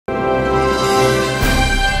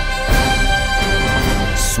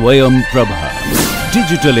Swayam Prabha.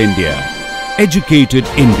 Digital India. Educated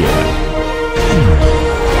India.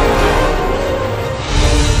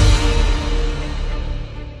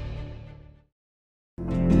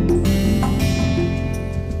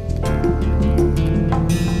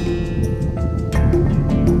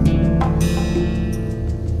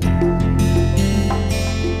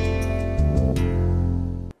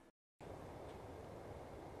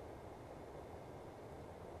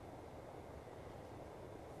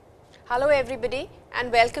 Hello everybody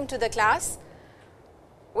and welcome to the class.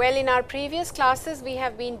 Well, in our previous classes we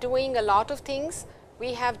have been doing a lot of things.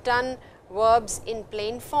 We have done verbs in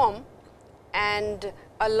plain form and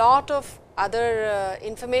a lot of other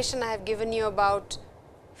information I have given you about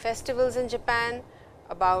festivals in Japan,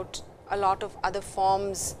 about a lot of other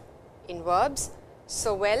forms in verbs.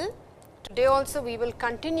 So, well, today also we will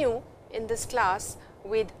continue in this class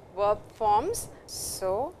with verb forms.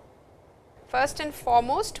 So, first and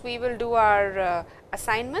foremost we will do our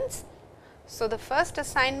assignments. So, the first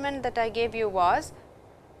assignment that I gave you was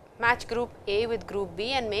match group A with group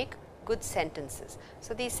B and make good sentences.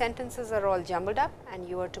 So, these sentences are all jumbled up and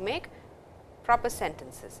you are to make proper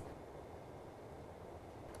sentences.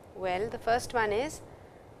 Well, the first one is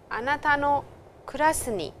Anata no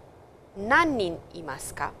kurasu ni nan nin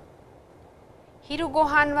imasu ka? Hiru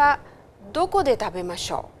gohan wa doko de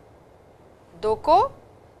tabemashou? Doko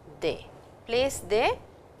de, place de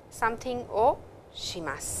something o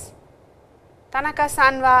shimasu.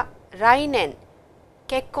 Tanaka-san wa rainen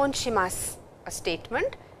kekkon shimasu, a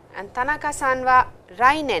statement, and Tanaka-san wa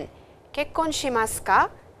rainen kekkon shimasu ka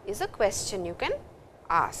is a question you can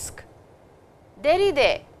ask. Deri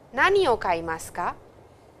de nani o kaimasu ka?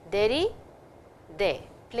 Deri de,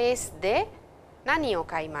 place de nani o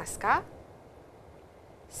kaimasu ka?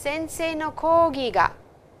 Sensei no kougi ga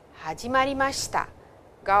hajimarimashita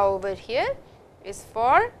ga over here is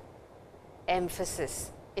for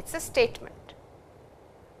emphasis. It is a statement.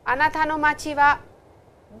 Anata no machi wa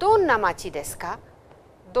donna machi desu ka?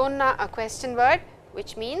 Donna, a question word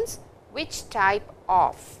which means which type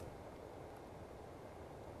of.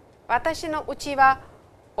 Watashi no uchi wa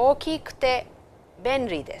ookikute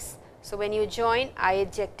benri desu. So, when you join I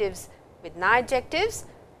adjectives with na adjectives,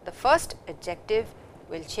 the first adjective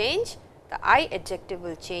will change, the I adjective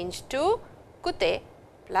will change to kute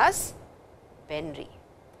plus benri.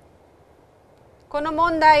 Kono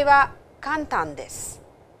mondai wa kantan desu,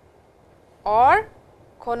 or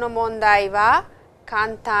kono mondai wa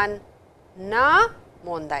kantan na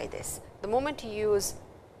mondai desu. The moment you use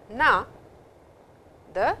na,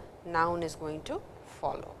 the noun is going to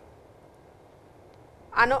follow.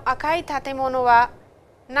 Ano akai tatemono wa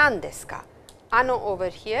nan desu ka? Ano over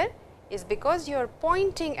here is because you are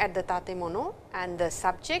pointing at the tatemono and the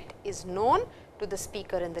subject is known to the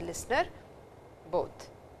speaker and the listener both.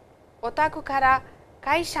 Otaku kara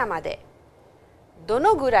kaisha made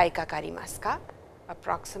dono gurai kakarimasu ka?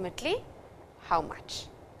 Approximately how much?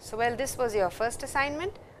 So, well, this was your first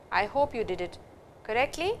assignment. I hope you did it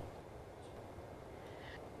correctly.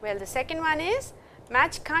 Well, the second one is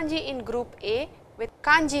match kanji in group A with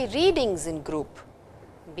kanji readings in group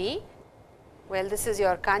B. Well, this is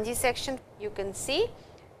your kanji section. You can see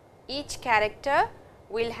each character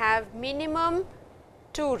will have minimum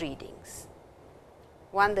 2 readings,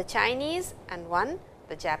 one the Chinese and one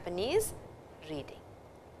the Japanese reading.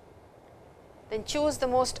 Then choose the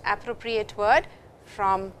most appropriate word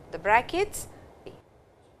from the brackets.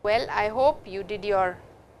 Well, I hope you did your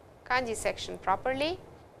kanji section properly.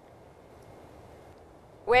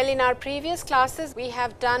 Well, in our previous classes we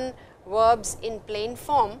have done verbs in plain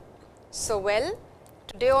form. So, well,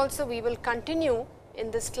 today also we will continue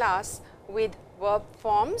in this class with verb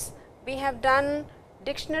forms. We have done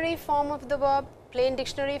dictionary form of the verb, plain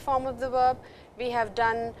dictionary form of the verb. We have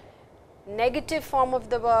done negative form of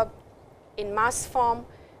the verb in mass form.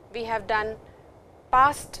 We have done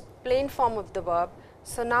past plain form of the verb.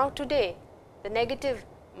 So, now today the negative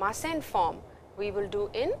masen form we will do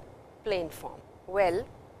in plain form. Well,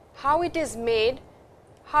 how it is made,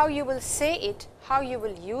 how you will say it, how you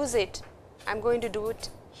will use it, I am going to do it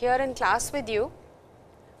here in class with you.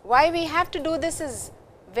 Why we have to do this is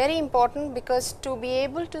very important, because to be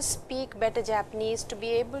able to speak better Japanese, to be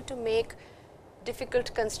able to make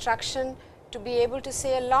difficult construction, to be able to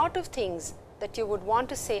say a lot of things that you would want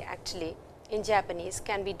to say actually in Japanese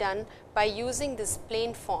can be done by using this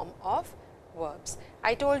plain form of verbs.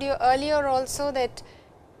 I told you earlier also that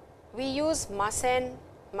we use masen,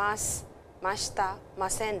 mas, mashita,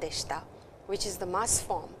 masen deshita, which is the mas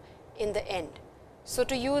form in the end. So,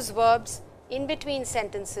 to use verbs in between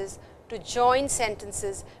sentences, to join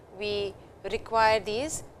sentences, we require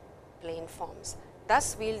these plain forms.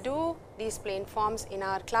 Thus, we will do these plain forms in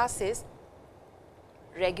our classes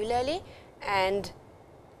regularly and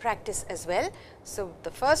practice as well. So,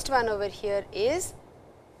 the first one over here is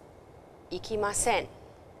ikimasen,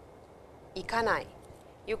 ikanai.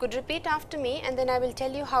 You could repeat after me and then I will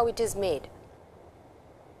tell you how it is made.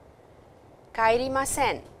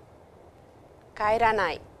 Kairimasen,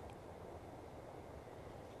 kairanai.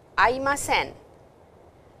 Aimasen,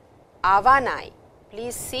 awanai.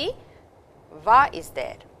 Please see, wa is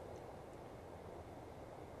there.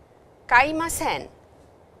 Kaimasen,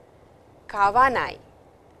 kawanai.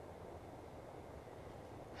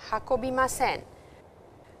 Hakobimasen,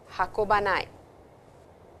 hakobanai.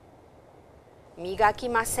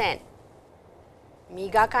 Migakimasen,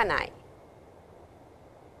 migakanai.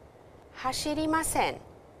 Hashirimasen,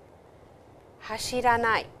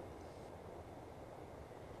 hashiranai.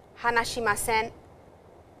 Hanashimasen,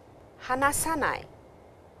 hanasanai.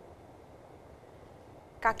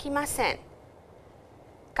 Kakimasen,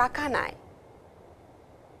 kakanai.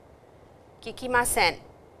 Kikimasen,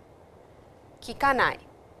 kikanai.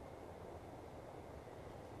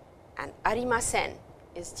 And arimasen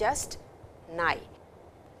is just nai.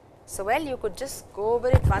 So, well, you could just go over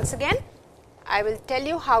it once again. I will tell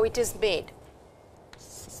you how it is made.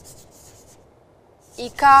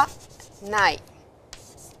 Ika nai,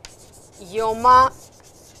 yoma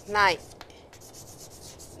nai,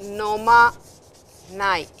 noma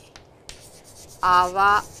nai,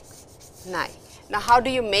 awa nai. Now, how do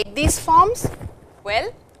you make these forms?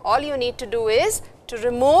 Well, all you need to do is to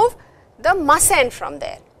remove the masen from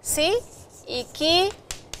there. See, iki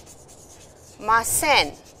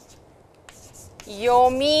masen,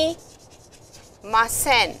 yomi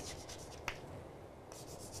masen,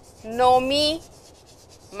 nomi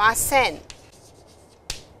masen,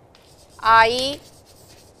 ai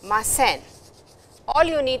masen. All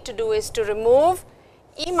you need to do is to remove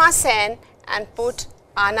imasen and put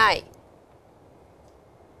anai.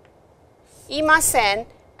 Imasen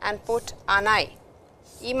and put anai.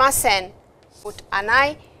 Imasen, put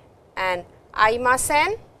anai, and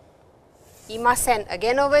aimasen, imasen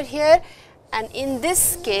again over here, and in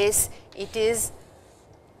this case it is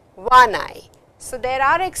wanai. So, there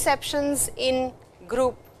are exceptions in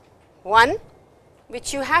group 1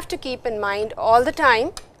 which you have to keep in mind all the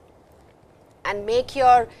time and make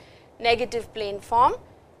your negative plain form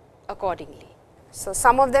accordingly. So,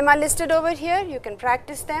 some of them are listed over here, you can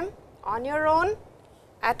practice them on your own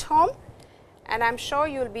at home, and I am sure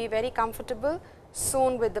you will be very comfortable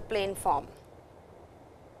soon with the plain form.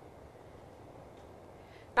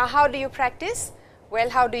 Now, how do you practice? Well,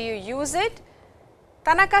 how do you use it?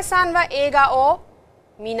 Tanaka-san wa eiga o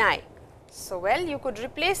minai. So, well, you could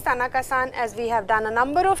replace Tanaka-san, as we have done a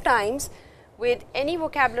number of times, with any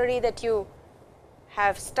vocabulary that you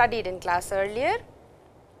have studied in class earlier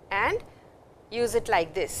and use it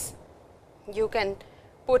like this. You can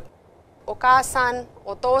put oka-san,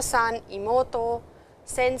 oto-san, imoto,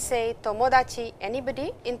 sensei, tomodachi,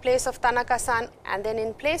 anybody in place of Tanaka-san, and then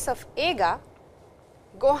in place of eiga,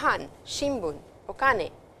 gohan, shimbun,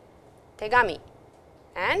 okane, tegami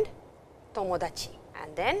and tomodachi,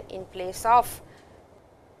 and then in place of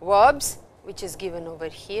verbs which is given over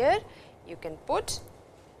here, you can put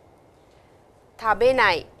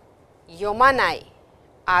tabenai, yomanai,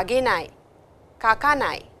 agenai,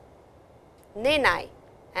 kakanai, nenai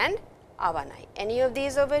and awanai. Any of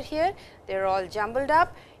these over here, they are all jumbled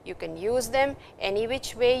up. You can use them any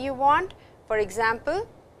which way you want. For example,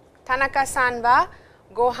 Tanaka-san wa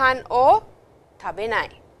gohan o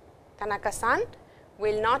tabenai. Tanaka-san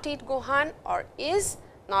will not eat gohan or is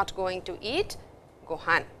not going to eat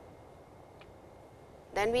gohan.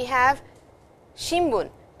 Then we have shimbun.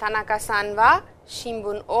 Tanaka-san wa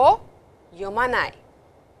shimbun o yomanai.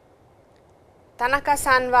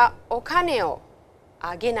 Tanaka-san wa okane o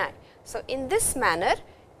agenai. So, in this manner,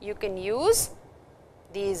 you can use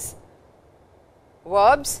these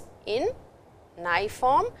verbs in nai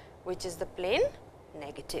form, which is the plain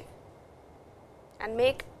negative, and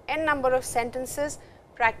make n number of sentences,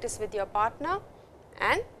 practice with your partner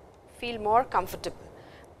and feel more comfortable.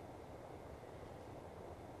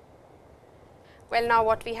 Well, now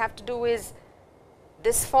what we have to do is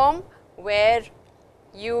this form where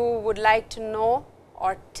you would like to know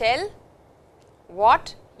or tell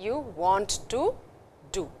what you want to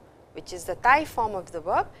do, which is the tai form of the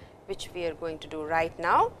verb, which we are going to do right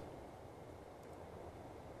now.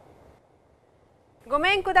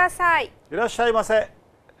 Gomen kudasai. いらっしゃいませ。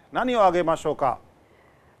何をあげましょうか。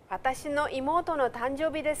私の妹の誕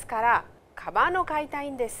生日ですからカバンを買いたい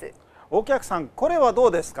んです。お客さん、これはど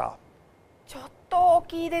うですか。ちょっと大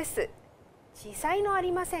きいです。小さいのあ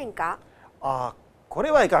りませんか。あ、これ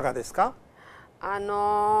はいかがですか？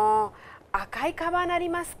赤いカバンあり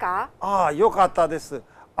ますか？ああ、よかったです。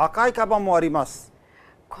赤いカバンもあります。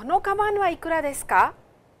このカバンはいくらですか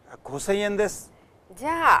5000円です。じ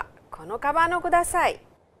ゃあ、このカバンをください。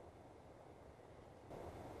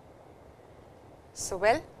So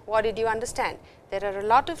well, what did you understand? There are a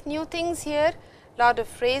lot of new things here, lot of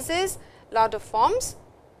phrases, lot of forms.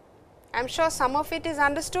 I am sure some of it is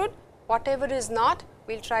understood. Whatever is not,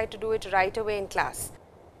 we will try to do it right away in class.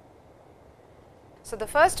 So, the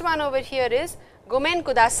first one over here is gomen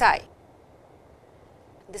kudasai.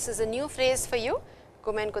 This is a new phrase for you.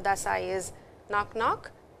 Gomen kudasai is knock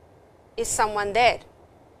knock. Is someone there?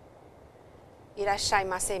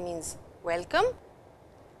 Irashaimase means welcome.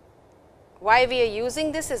 Why we are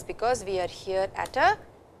using this is because we are here at a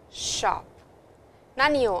shop.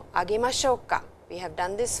 Nani o agemashou ka? We have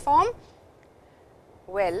done this form.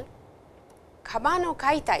 Well, kaban o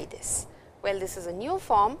kaitai desu. Well, this is a new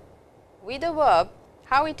form with a verb.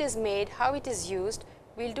 How it is made, how it is used,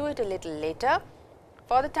 we will do it a little later.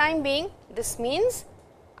 For the time being, this means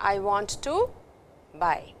I want to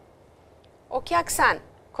buy. Okyaku-san,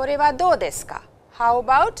 kore wa dou desu ka? How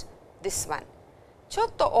about this one?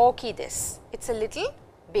 Chotto ookii desu. It's a little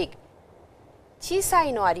big.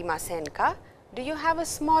 Chisai no arimasen ka? Do you have a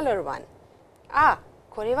smaller one? Ah,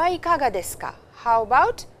 kore wa ikaga desu ka? How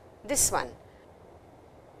about this one?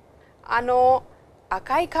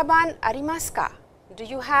 Akai kaban arimasu ka? Do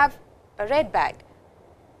you have a red bag?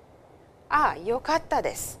 Ah, yokatta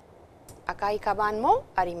desu. Akai kaban mo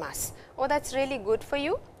arimasu. Oh, that's really good for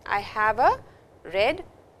you. I have a red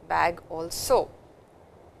bag also.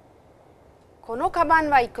 Kono kaban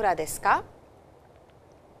wa ikura desu ka?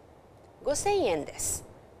 5000 yen desu.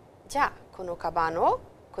 Ja, kono kaban o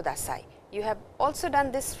kudasai. You have also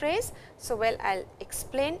done this phrase. So, well, I will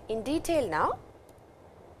explain in detail now.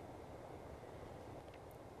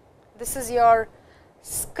 This is your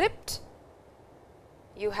script.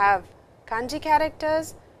 You have kanji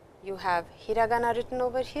characters, you have hiragana written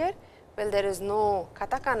over here. Well, there is no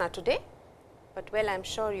katakana today, but well, I am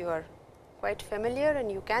sure you are quite familiar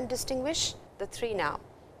and you can distinguish the three now.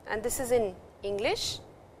 And this is in English.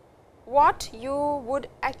 What you would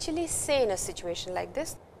actually say in a situation like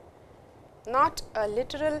this, not a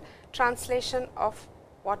literal translation of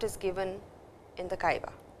what is given in the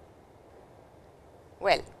kaiwa.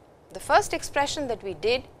 Well, the first expression that we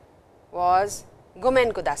did was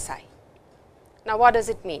gomen kudasai. Now, what does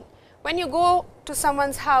it mean? When you go to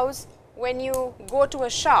someone's house, when you go to a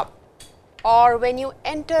shop, or when you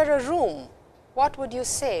enter a room, what would you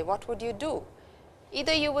say? What would you do?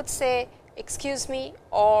 Either you would say, excuse me,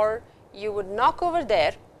 or you would knock over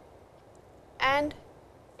there and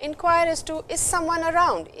inquire as to, is someone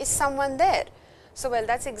around? Is someone there? So, well,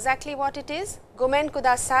 that is exactly what it is. Gomen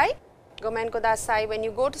kudasai. Gomen kudasai, when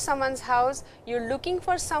you go to someone's house, you are looking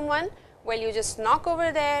for someone, well, you just knock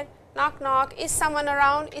over there, knock knock, is someone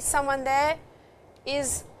around, is someone there,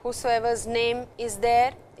 is whosoever's name is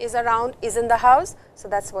there, is around, is in the house. So,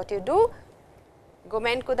 that is what you do,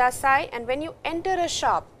 gomen kudasai. And when you enter a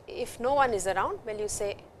shop, if no one is around, well, you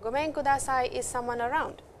say, gomen kudasai, is someone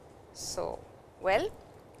around. So, well,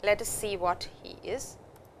 let us see what he is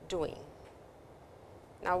doing.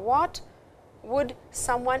 Now, what would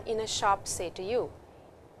someone in a shop say to you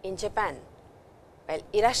in Japan? Well,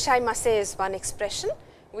 irashaimase is one expression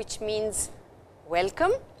which means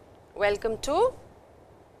welcome, welcome to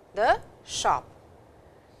the shop.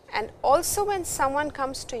 And also when someone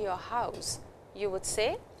comes to your house, you would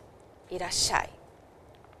say irashai,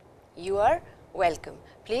 you are welcome,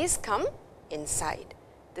 please come inside.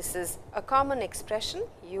 This is a common expression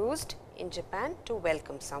used in Japan to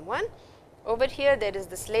welcome someone. Over here there is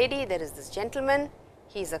this lady, there is this gentleman,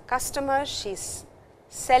 he is a customer, she is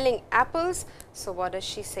selling apples. So, what does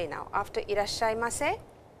she say now? After irashaimase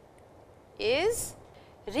is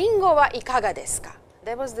ringo wa ikaga desu ka?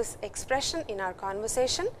 There was this expression in our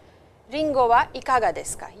conversation, ringo wa ikaga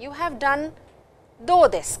desu ka? You have done dou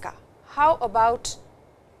desu ka? How about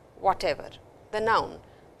whatever, the noun.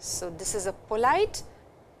 So, this is a polite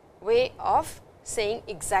way of saying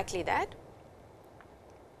exactly that.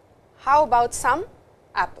 How about some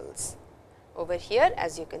apples? Over here,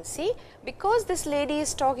 as you can see, because this lady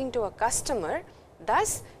is talking to a customer,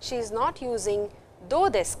 thus she is not using dou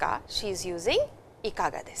desu ka, she is using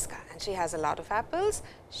ikaga desu ka, and she has a lot of apples.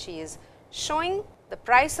 She is showing the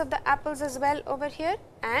price of the apples as well over here,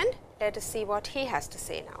 and let us see what he has to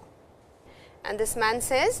say now. And this man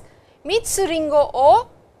says, mitsu ringo o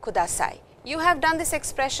kudasai. You have done this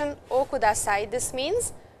expression o kudasai. This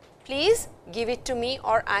means please give it to me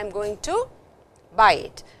or I am going to buy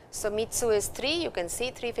it. So, mitsu is 3, you can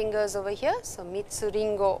see 3 fingers over here. So, mitsu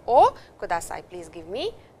ringo o kudasai, please give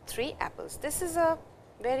me 3 apples. This is a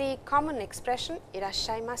very common expression,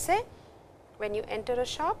 irashaimase, when you enter a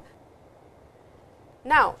shop.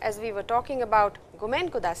 Now, as we were talking about gomen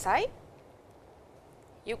kudasai,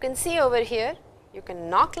 you can see over here, you can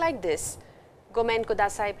knock like this, gomen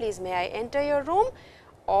kudasai, please may I enter your room,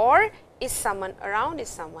 or is someone around, is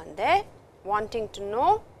someone there, wanting to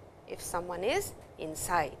know if someone is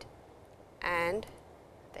inside. And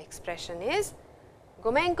the expression is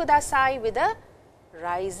gomen kudasai with a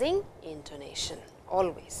rising intonation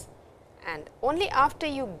always, and only after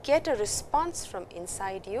you get a response from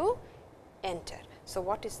inside you enter. So,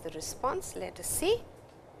 what is the response? Let us see.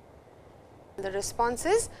 The response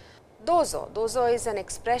is dozo. Dozo is an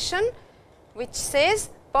expression which says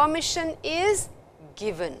permission is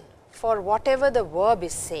given for whatever the verb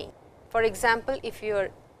is saying. For example, if you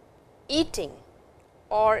are eating,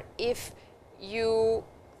 or if you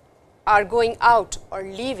are going out or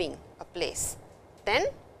leaving a place, then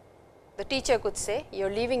the teacher could say, you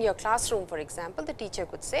are leaving your classroom for example, the teacher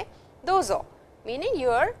could say dozo, meaning you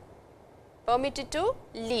are permitted to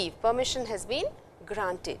leave, permission has been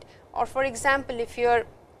granted. Or for example, if you are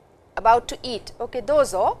about to eat, okay,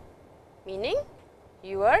 dozo, meaning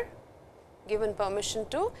you are given permission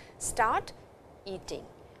to start eating.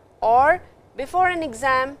 Or before an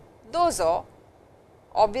exam, dozo,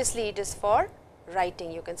 obviously it is for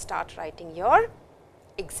writing, you can start writing your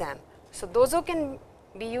exam. So, dozo can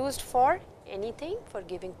be used for anything, for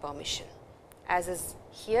giving permission, as is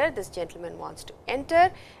here this gentleman wants to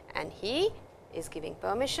enter and he is giving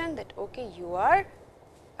permission that okay, you are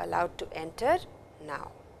allowed to enter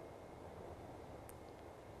now.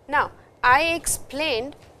 Now, I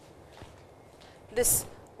explained this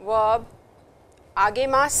verb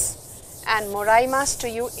agemasu and moraimasu to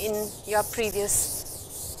you in your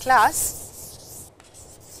previous class.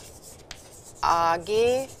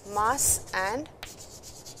 Agemasu and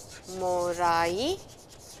moraimasu.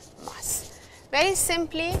 Very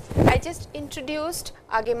simply, I just introduced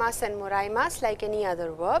agemasu and moraimasu like any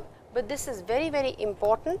other verb, but this is very, very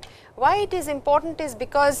important. Why it is important is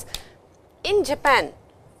because in Japan,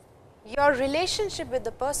 your relationship with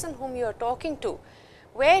the person whom you are talking to,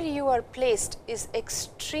 where you are placed is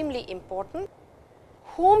extremely important.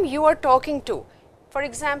 Whom you are talking to, for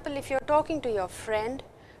example, if you are talking to your friend,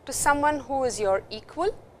 to someone who is your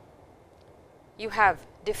equal, you have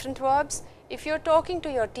different verbs. If you are talking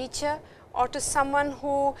to your teacher or to someone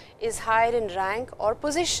who is higher in rank or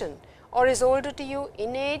position or is older to you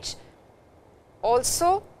in age,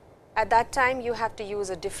 also at that time you have to use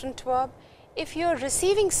a different verb. If you are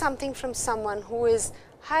receiving something from someone who is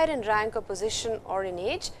higher in rank or position or in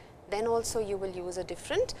age, then also you will use a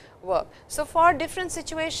different verb. So, for different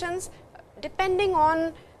situations, depending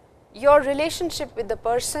on your relationship with the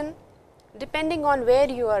person, depending on where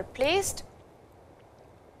you are placed,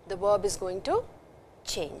 the verb is going to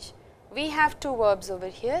change. We have two verbs over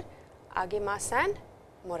here, agemasu and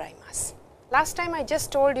moraimasu. Last time I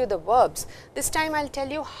just told you the verbs, this time I will tell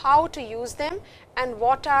you how to use them and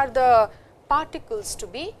what are the particles to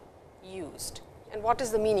be used and what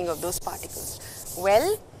is the meaning of those particles.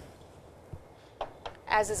 Well,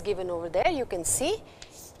 as is given over there, you can see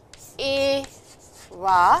A,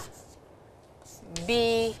 wa,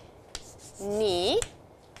 B, ni,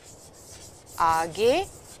 age,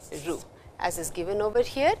 ru. As is given over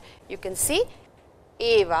here, you can see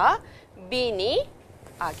Eva, Bini,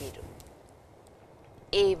 Agiru.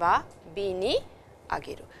 Eva, Bini,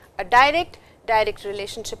 Agiru. A direct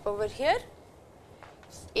relationship over here.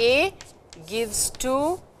 A gives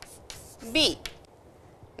to B.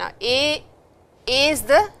 Now, A is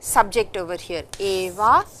the subject over here.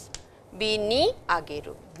 Eva, Bini,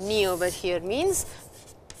 Agiru. Ni over here means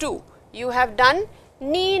to. You have done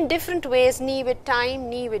ni in different ways, ni with time,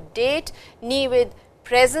 ni with date, ni with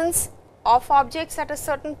presence of objects at a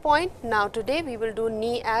certain point. Now, today we will do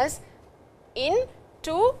ni as in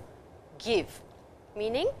to give,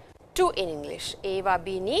 meaning to in English. Eva,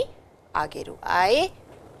 bini, ageru. I,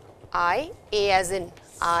 A as in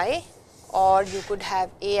I, or you could have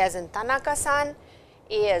A as in Tanaka-san,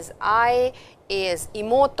 A as I, A as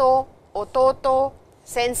imoto, ototo,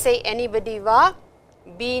 sensei, anybody wa,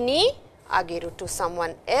 bini, ageru to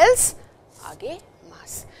someone else,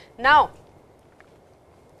 agemasu. Now,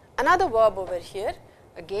 another verb over here,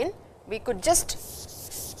 again we could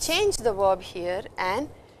just change the verb here and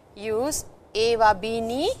use eva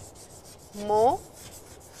bini mo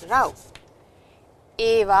rau.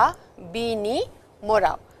 Eva bini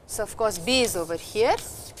morau. So, of course, B is over here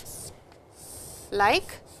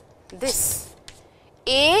like this.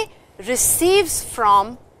 A receives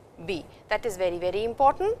from B. That is very, very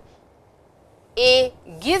important. A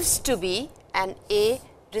gives to B and A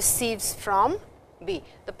receives from B.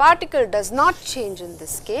 The particle does not change in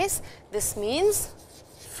this case. This means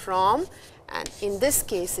from, and in this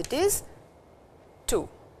case it is to.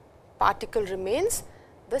 Particle remains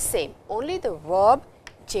the same, only the verb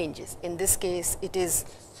changes. In this case it is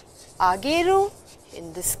ageru,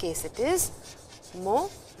 in this case it is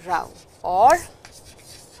morau, or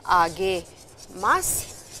agemasu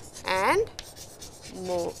and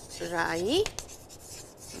moraimasu.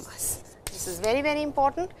 This is very, very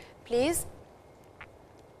important. Please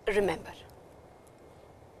remember.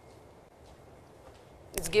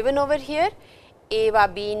 It is given over here, A wa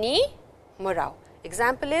B ni morau.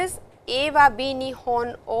 Example is A wa B ni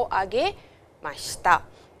hon o agemashita.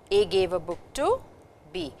 A gave a book to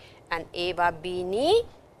B and A wa B ni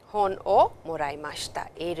hon o moraimashita.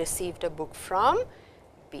 A received a book from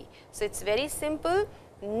B. So, it is very simple.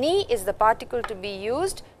 Ni is the particle to be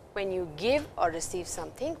used when you give or receive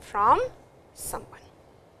something from someone.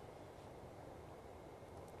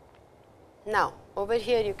 Now, over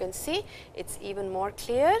here you can see it is even more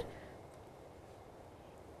clear.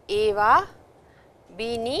 A wa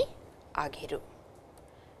B ni ageru.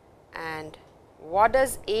 And what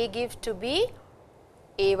does A give to B?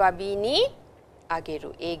 A wa B ni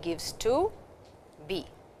ageru. A gives to B.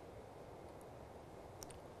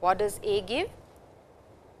 What does A give?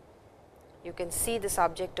 You can see this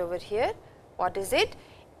object over here. What is it?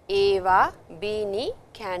 A wa B ni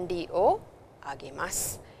candy o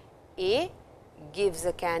agemasu. A gives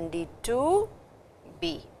a candy to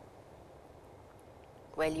B.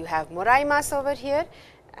 Well, you have moraimasu over here,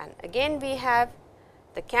 and again we have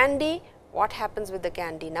the candy. What happens with the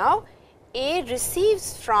candy now? A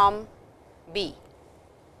receives from B.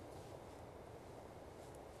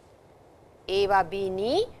 A wa B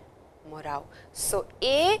ni morau. So,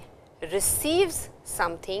 A receives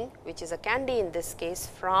something which is a candy in this case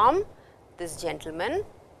from this gentleman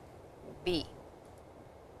B.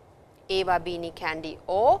 A wa B ni candy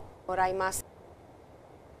o moraimasu.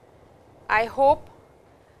 I hope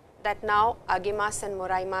that now agemasu and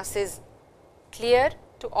moraimasu is clear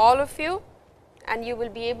to all of you, and you will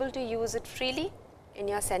be able to use it freely in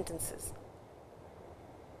your sentences.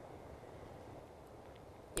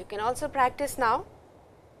 You can also practice now.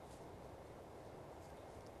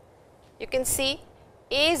 You can see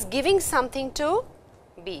A is giving something to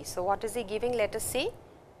B. So, what is he giving? Let us see.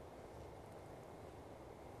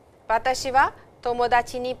 Watashi wa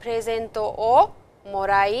tomodachi ni presento o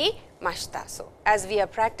moraimashita. So, as we are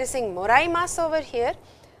practicing moraimasu over here,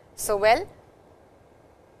 so well,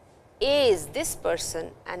 A is this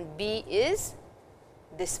person and B is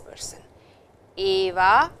this person. A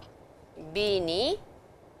wa B ni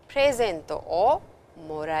presento o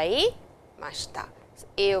moraimashita. So,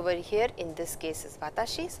 A over here in this case is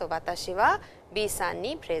watashi. So, watashi wa B san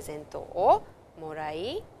ni presento o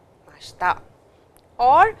moraimashita.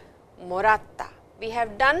 Or moratta. We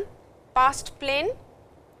have done past plain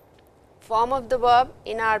form of the verb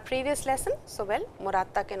in our previous lesson. So, well,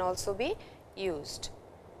 moratta can also be used.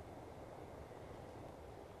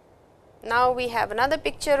 Now, we have another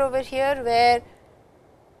picture over here where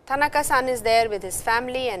Tanaka-san is there with his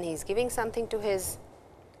family and he is giving something to his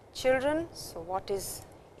children. So, what is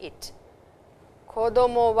it?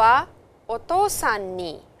 Kodomo wa otou-san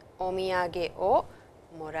ni omiyage o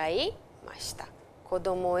moraimashita.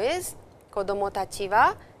 Kodomo is, kodomo tachi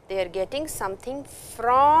wa, they are getting something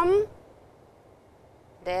from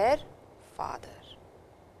their father.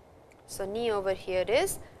 So, ni over here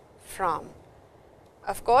is from.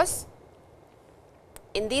 Of course,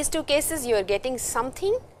 in these two cases you are getting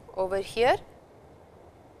something over here.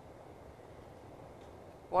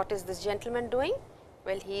 What is this gentleman doing?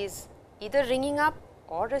 Well, he is either ringing up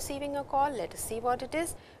or receiving a call. Let us see what it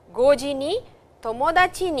is. Goji ni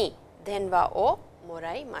tomodachi ni denwa o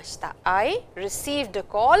moraimashita. I received a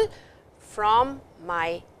call from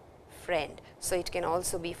my friend. So, it can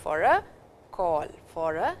also be for a call,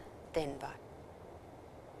 for a denwa.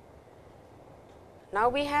 Now,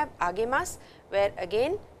 we have agemasu, where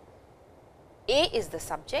again A is the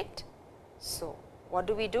subject. So, what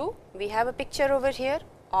do? We have a picture over here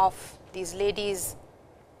of these ladies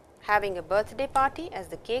having a birthday party as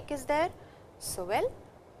the cake is there. So, well,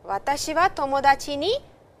 watashi wa tomodachi ni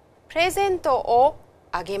presento o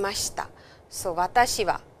agemashita. So, watashi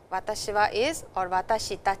wa is, or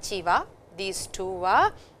watashi tachi wa, these two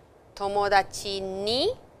wa, tomodachi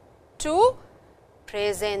ni, to,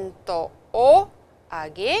 presento o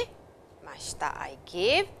agemashita. I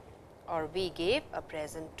gave, or we gave a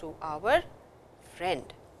present to our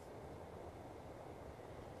friend.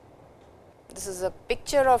 This is a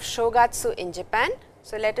picture of shogatsu in Japan.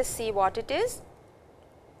 So, let us see what it is.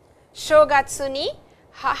 Shogatsu ni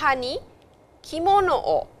haha ni kimono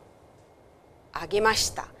o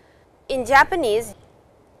agemashita. In Japanese,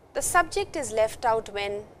 the subject is left out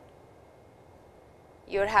when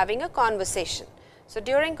you are having a conversation. So,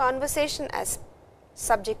 during conversation, as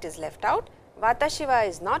subject is left out, watashi wa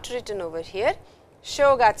is not written over here.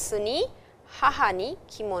 Shogatsu ni haha ni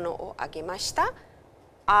kimono o agemashita.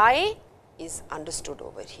 I is understood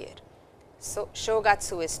over here. So,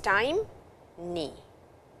 shogatsu is time, ni.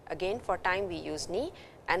 Again, for time we use ni,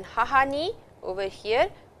 and haha ni over here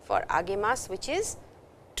for agemasu, which is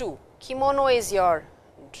to. Kimono is your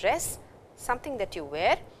dress, something that you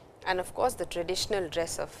wear, and of course, the traditional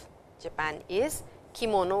dress of Japan is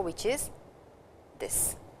kimono, which is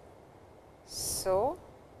this. So,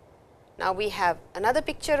 now we have another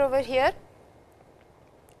picture over here.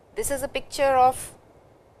 This is a picture of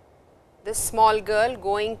this small girl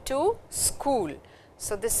going to school.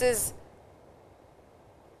 So, this is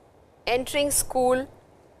entering school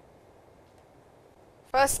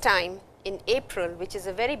first time in April, which is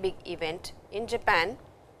a very big event in Japan,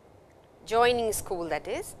 joining school, that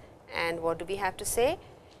is. And what do we have to say?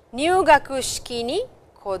 Nyugaku shiki ni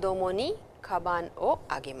kodomo ni kaban o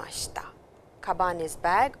agemashita. Kaban is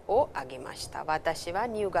bag, o agemashita. Watashi wa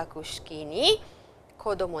nyugaku shiki ni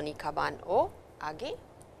kodomo ni kaban o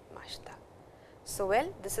agemashita. So,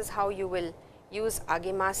 well, this is how you will use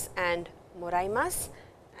agemasu and moraimasu,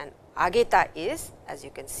 and ageta is, as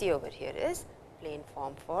you can see over here, is plain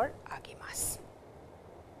form for agemasu.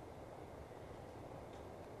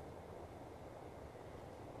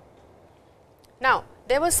 Now,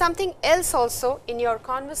 there was something else also in your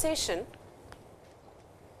conversation,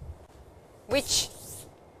 which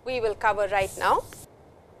we will cover right now.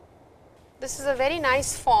 This is a very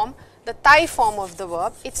nice form, the tai form of the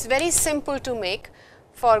verb. It is very simple to make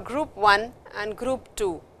for group 1 and group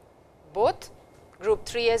 2 both, group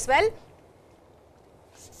 3 as well.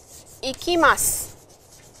 Ikimasu,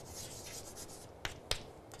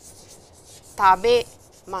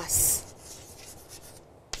 tabemasu,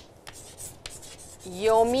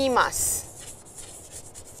 yomimasu,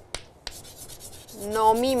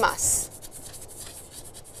 nomimasu,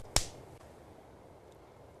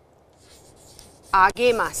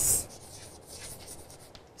 agemasu.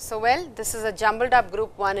 So, well, this is a jumbled up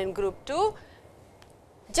group 1 and group 2.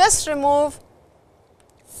 Just remove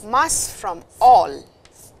mas from all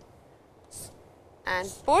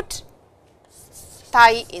and put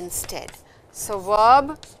tai instead. So,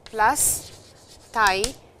 verb plus tai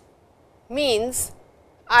means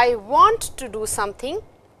I want to do something,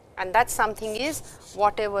 and that something is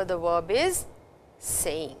whatever the verb is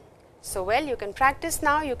saying. So, well, you can practice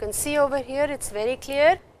now. You can see over here, it is very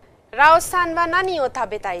clear. Rao-san wa nani o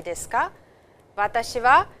tabetai desu ka? Watashi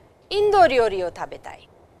wa Indo ryori o tabetai.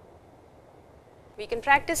 We can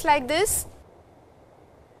practice like this.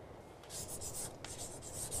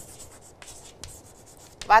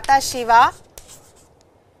 Watashi wa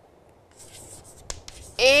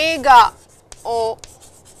eiga o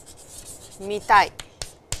mitai.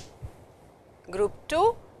 Group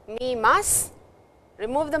 2, mimasu.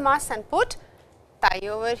 Remove the mas and put tai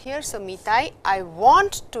over here. So, mitai, I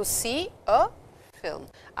want to see a film.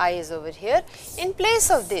 I is over here. In place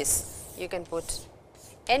of this, you can put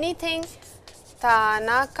anything.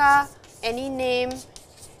 Tanaka, any name,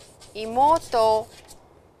 imoto,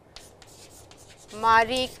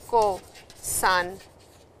 Mariko-san,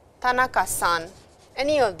 Tanaka-san,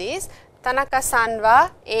 any of these. Tanaka-san wa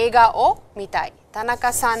eiga o mitai.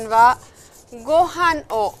 Tanaka-san wa gohan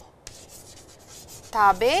o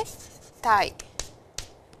tabetai.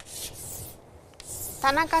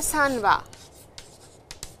 Tanaka-san wa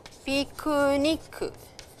picnic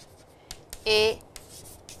e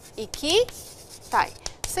ikitai.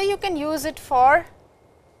 So, you can use it for,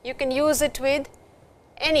 you can use it with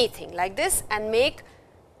anything like this and make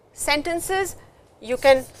sentences. You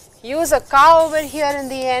can use a ka over here in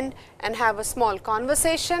the end and have a small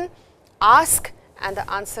conversation, ask, and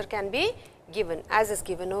the answer can be given as is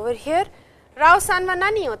given over here. Rao-san wa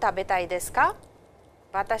nani o tabetai desu ka?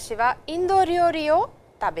 Watashi wa Indo ryori o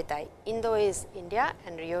tabetai. Indo is India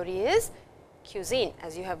and ryori is cuisine,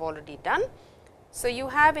 as you have already done. So, you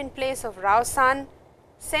have in place of Rao-san,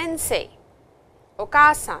 sensei,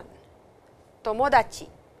 oka-san, tomodachi,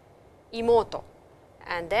 imoto,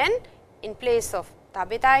 and then in place of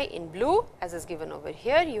tabetai in blue, as is given over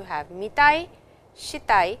here, you have mitai,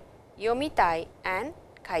 shitai, yomitai and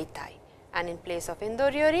kaitai, and in place of Indo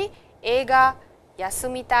ryori, eiga,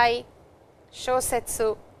 yasumitai,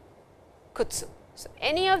 shosetsu, kutsu. So,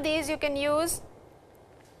 any of these you can use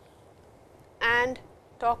and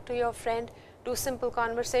talk to your friend, do simple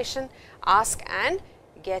conversation, ask and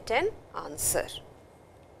get an answer.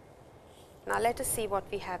 Now, let us see what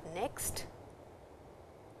we have next.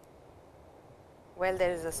 Well,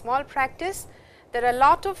 there is a small practice. There are a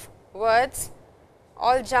lot of words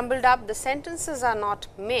all jumbled up, the sentences are not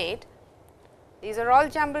made. These are all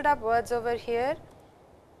jumbled up words over here,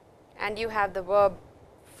 and you have the verb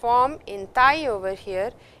form in tai over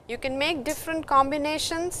here. You can make different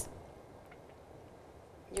combinations.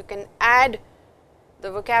 You can add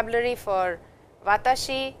the vocabulary for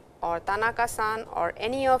watashi or Tanaka-san or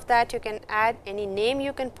any of that. You can add any name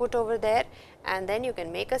you can put over there, and then you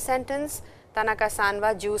can make a sentence. Tanaka-san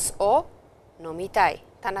wa juice o nomitai.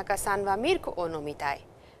 Tanaka-san wa milk o nomitai.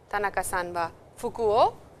 Tanaka-san wa fuku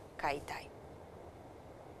o kaitai.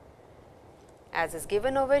 As is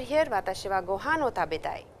given over here, watashi wa gohan o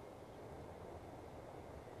tabetai.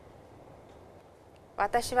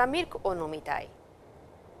 Watashi wa milk o nomitai.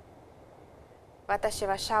 Watashi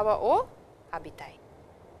wa shower o abitai.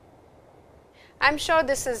 I am sure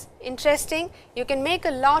this is interesting. You can make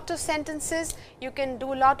a lot of sentences, you can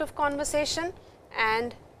do a lot of conversation,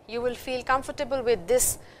 and you will feel comfortable with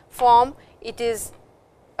this form. It is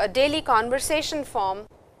a daily conversation form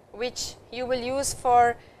which you will use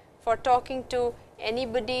for talking to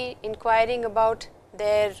anybody, inquiring about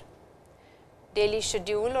their daily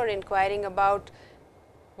schedule or inquiring about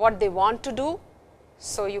what they want to do.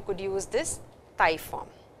 So, you could use this tai form.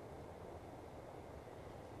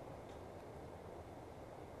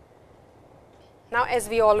 Now, as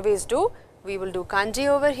we always do, we will do kanji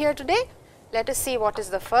over here today. Let us see what is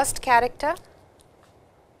the first character.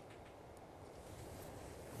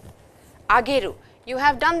 Ageru. You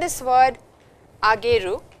have done this word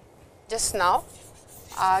ageru just now,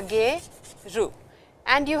 ageru,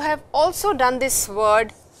 and you have also done this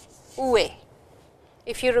word ue.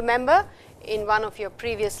 If you remember, in one of your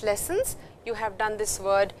previous lessons, you have done this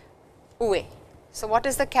word ue. So, what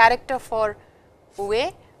is the character for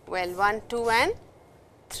ue? Well, 1, 2 and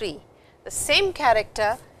 3. The same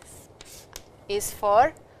character is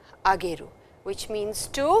for ageru, which means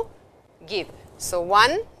to give. So,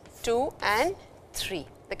 1, 2 and 3.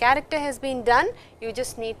 The character has been done, you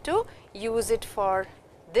just need to use it for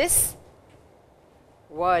this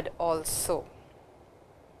word also.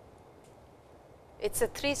 It is a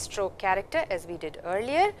 3-stroke character as we did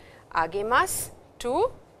earlier, agemasu,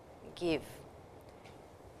 to give.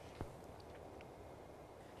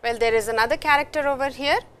 Well, there is another character over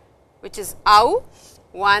here which is au,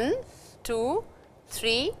 1, 2,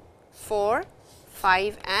 3, 4,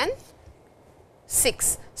 5 and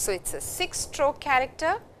 6. So, it is a 6-stroke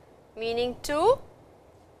character meaning to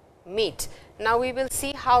meet. Now, we will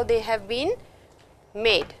see how they have been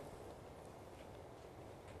made.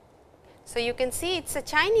 So, you can see it is a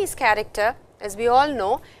Chinese character as we all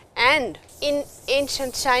know, and in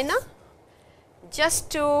ancient China, just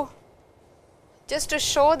to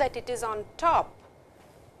show that it is on top,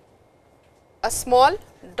 a small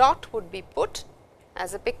dot would be put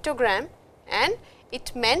as a pictogram, and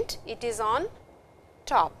it meant it is on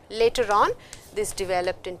top. Later on, this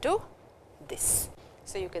developed into this.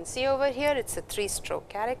 So, you can see over here it is a 3-stroke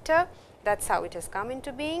character, that is how it has come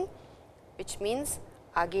into being, which means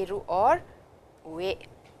ageru or ue.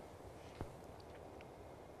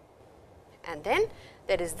 And then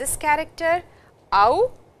there is this character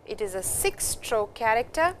au. It is a 6-stroke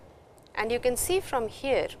character, and you can see from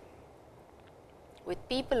here with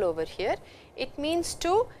people over here, it means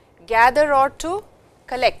to gather or to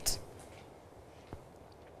collect.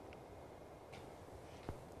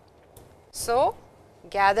 So,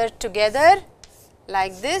 gather together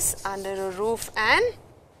like this under a roof and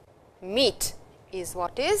meet is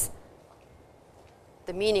what is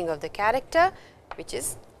the meaning of the character, which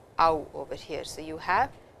is au over here. So, you have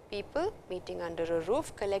people meeting under a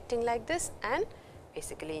roof, collecting like this and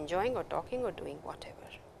basically enjoying or talking or doing whatever.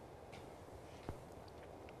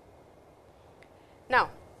 Now,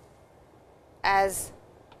 as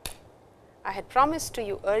I had promised to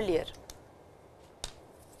you earlier,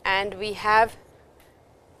 and we have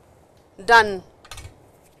done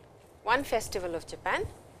one festival of Japan,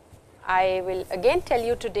 I will again tell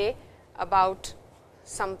you today about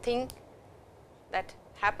something that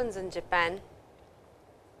happens in Japan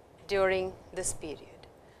during this period.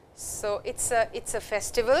 So, it is a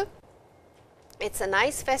festival, it is a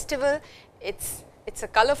nice festival, it is a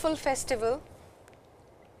colorful festival,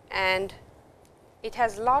 and it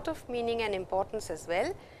has lot of meaning and importance as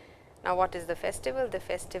well. Now, what is the festival? The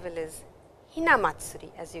festival is Hinamatsuri,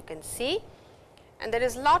 as you can see, and there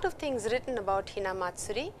is lot of things written about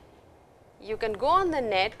Hinamatsuri. You can go on the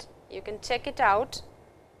net, you can check it out.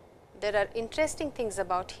 there are interesting things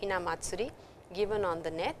about Hina Matsuri given on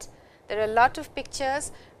the net. There are a lot of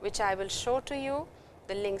pictures which I will show to you.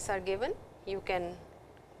 The links are given. You can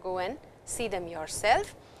go and see them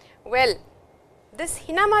yourself. Well, this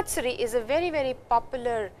Hina Matsuri is a very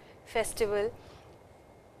popular festival.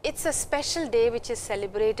 It is a special day which is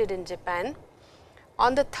celebrated in Japan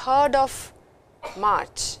on the 3rd of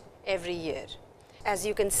March every year. As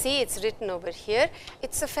you can see, it is written over here.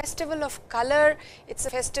 It is a festival of color, it is a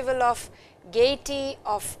festival of gaiety,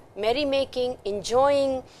 of merrymaking,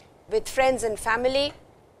 enjoying with friends and family,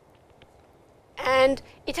 and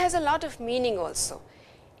it has a lot of meaning also.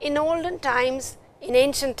 In olden times, in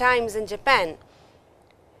ancient times in Japan,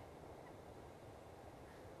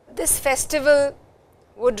 this festival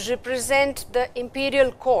would represent the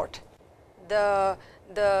imperial court.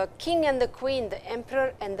 The king and the queen, the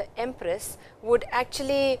emperor and the empress would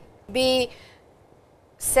actually be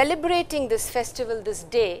celebrating this festival, this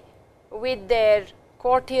day, with their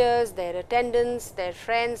courtiers, their attendants, their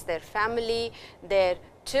friends, their family, their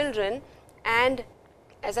children. And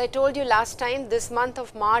as I told you last time, this month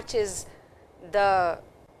of March is the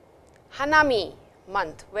Hanami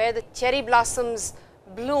month, where the cherry blossoms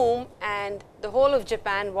bloom and the whole of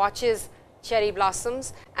Japan watches cherry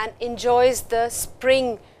blossoms and enjoys the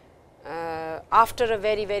spring after a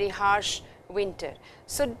very harsh winter.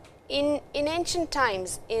 So, in ancient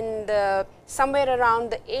times, in the somewhere around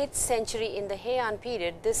the 8th century in the Heian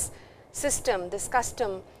period, this system, this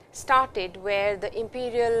custom started, where the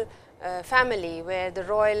imperial family, where the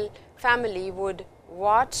royal family would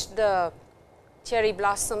watch the cherry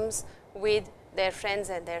blossoms with their friends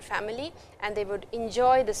and their family, and they would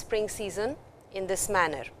enjoy the spring season in this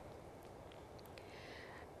manner.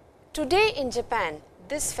 Today in Japan,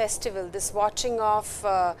 this festival, this watching of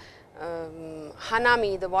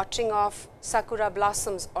Hanami, the watching of sakura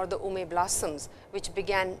blossoms or the ume blossoms, which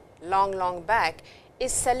began long back,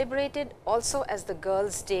 is celebrated also as the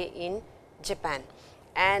Girls' Day in Japan.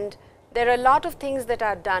 And there are a lot of things that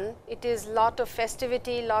are done. It is lot of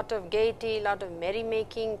festivity, lot of gaiety, lot of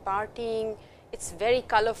merrymaking, partying. It is very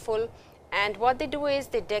colorful, and what they do is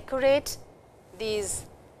they decorate these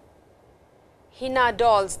Hina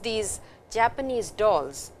dolls, these Japanese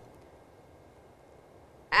dolls,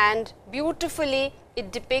 and beautifully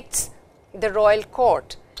it depicts the royal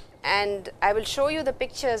court. And I will show you the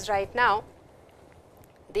pictures right now.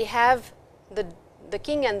 They have the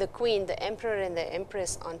king and the queen, the emperor and the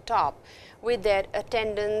empress on top, with their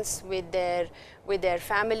attendants, with their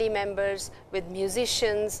family members, with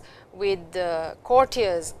musicians, with the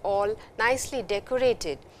courtiers, all nicely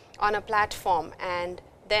decorated on a platform, and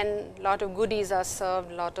then lot of goodies are served,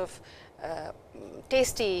 lot of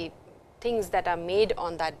tasty things that are made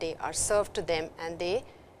on that day are served to them, and they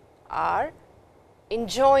are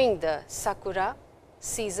enjoying the sakura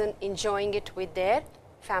season, enjoying it with their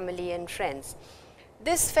family and friends.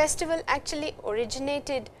 This festival actually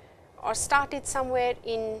originated or started somewhere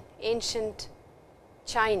in ancient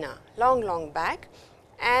China long back,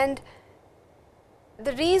 and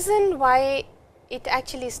the reason why it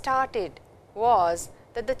actually started was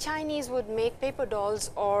that the Chinese would make paper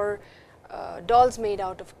dolls or dolls made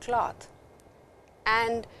out of cloth,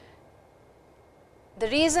 and the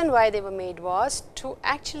reason why they were made was to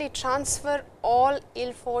actually transfer all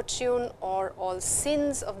ill fortune or all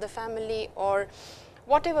sins of the family, or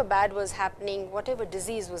whatever bad was happening, whatever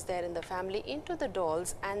disease was there in the family, into the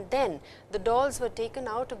dolls, and then the dolls were taken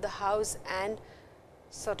out of the house and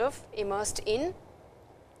sort of immersed in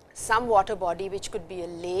some water body, which could be a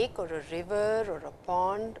lake or a river or a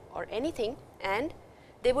pond or anything, and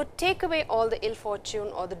they would take away all the ill fortune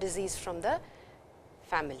or the disease from the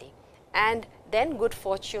family, and then good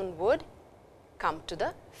fortune would come to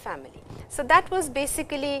the family. So, that was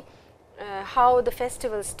basically how the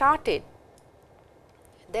festival started.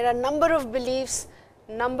 There are number of beliefs,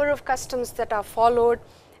 number of customs that are followed,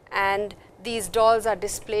 and these dolls are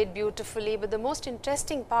displayed beautifully, but the most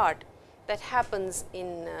interesting part that happens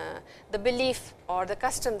in the belief or the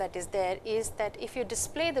custom that is there is that if you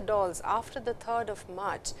display the dolls after the 3rd of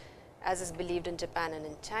March, as is believed in Japan and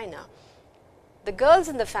in China, the girls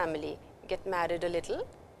in the family get married a little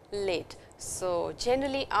late. So,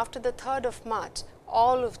 generally after the 3rd of March,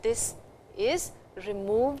 all of this is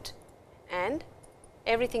removed and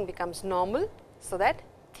everything becomes normal, so that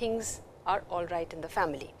things are all right in the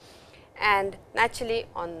family. And naturally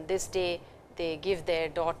on this day, they give their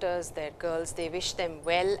daughters, their girls, they wish them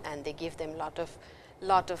well, and they give them lot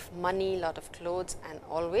of money, lot of clothes, and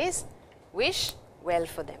always wish well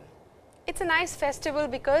for them. It is a nice festival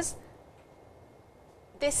because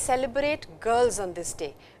they celebrate girls on this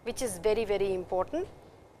day, which is very important.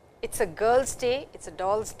 It's a girl's day, it's a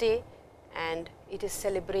doll's day, and it is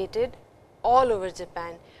celebrated all over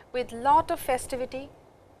Japan with lot of festivity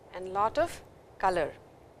and lot of color,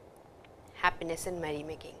 happiness and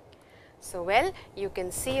merrymaking. So, well, you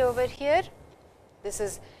can see over here, this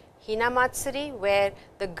is Hinamatsuri, where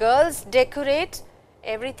the girls decorate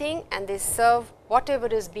everything and they serve whatever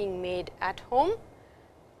is being made at home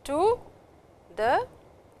to the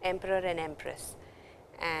emperor and empress.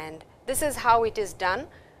 And this is how it is done.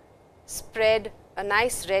 Spread a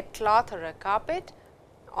nice red cloth or a carpet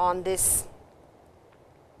on this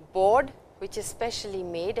board, which is specially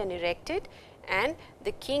made and erected, and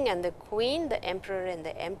the king and the queen, the emperor and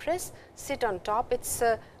the empress sit on top. It is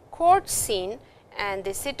a court scene, and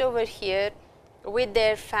they sit over here with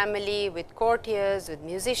their family, with courtiers, with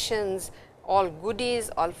musicians, all goodies,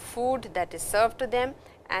 all food that is served to them,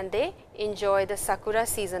 and they enjoy the sakura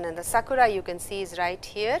season. And the sakura you can see is right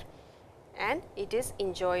here, and it is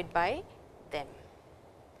enjoyed by them.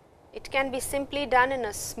 It can be simply done in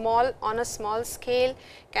a small, on a small scale,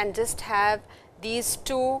 can just have these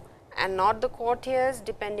two and not the courtiers,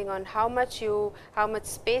 depending on how much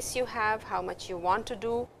space you have, how much you want to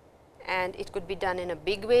do. And it could be done in a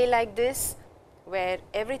big way like this, where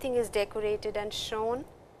everything is decorated and shown.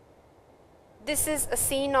 This is a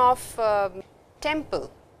scene of temple,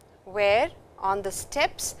 where on the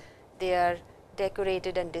steps they are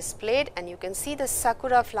decorated and displayed, and you can see the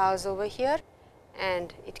sakura flowers over here,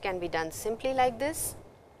 and it can be done simply like this.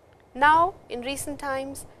 Now, in recent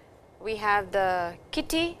times, we have the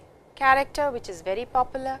kitty character, which is very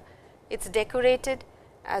popular. It is decorated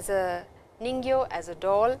as a ningyo, as a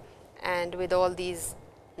doll, and with all these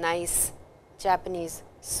nice Japanese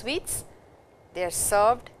sweets. They are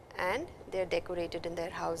served and they are decorated in their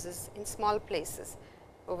houses in small places.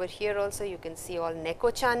 Over here also you can see all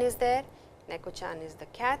neko-chan is there. Neko-chan is the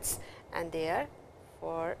cats, and they are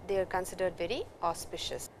considered very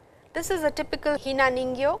auspicious. This is a typical hina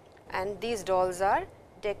ningyo, and these dolls are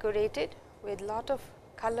decorated with lot of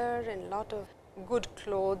color and lot of good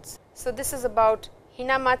clothes. So, this is about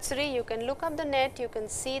Hinamatsuri. You can look up the net, you can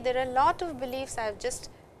see there are a lot of beliefs. I have just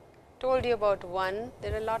told you about one.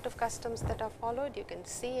 There are a lot of customs that are followed. You can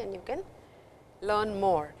see and you can learn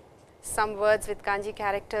more. Some words with kanji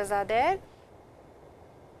characters are there.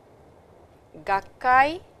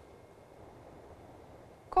 Gakkai,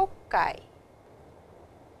 kokkai,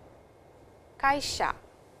 kaisha,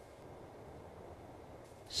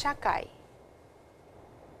 shakai,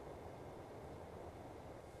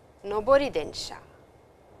 nobori densha,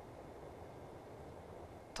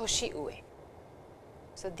 toshi ue.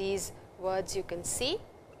 So, these words you can see,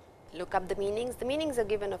 look up the meanings. The meanings are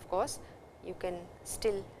given, of course, you can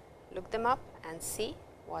still look them up and see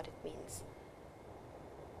what it means.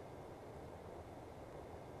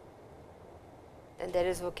 Then there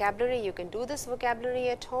is vocabulary. You can do this vocabulary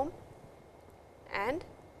at home and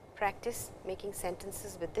practice making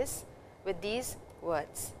sentences with these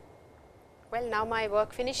words. Well, now my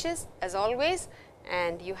work finishes as always,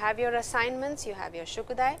 and you have your assignments, you have your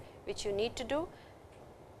shukudai which you need to do.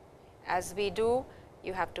 As we do,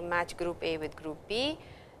 you have to match group A with group B,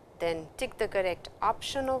 then tick the correct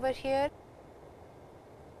option over here,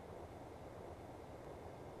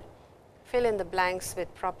 fill in the blanks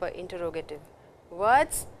with proper interrogative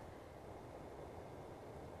words.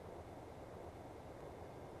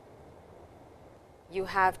 You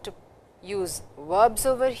have to use verbs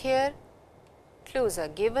over here. Clues are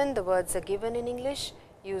given, the words are given in English,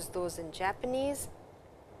 use those in Japanese.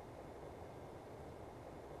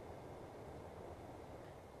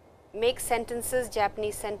 Make sentences,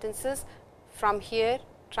 Japanese sentences. From here,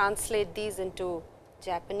 translate these into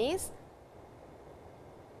Japanese.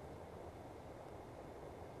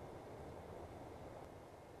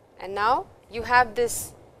 And now, you have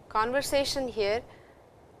this conversation here.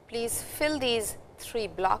 Please fill these 3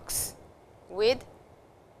 blocks with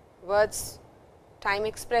words, time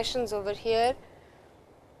expressions over here.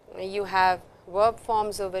 You have verb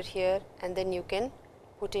forms over here, and then you can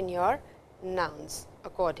put in your nouns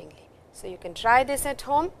accordingly. So, you can try this at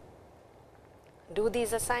home, do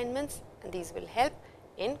these assignments, and these will help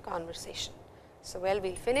in conversation. So, well, we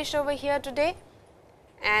will finish over here today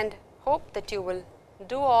and hope that you will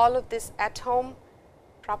do all of this at home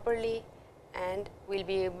properly, and we will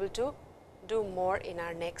be able to do more in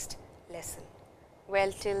our next lesson.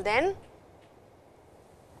 Well, till then,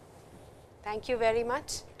 thank you very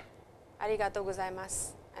much. Arigatou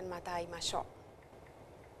gozaimasu, and mata aimashou.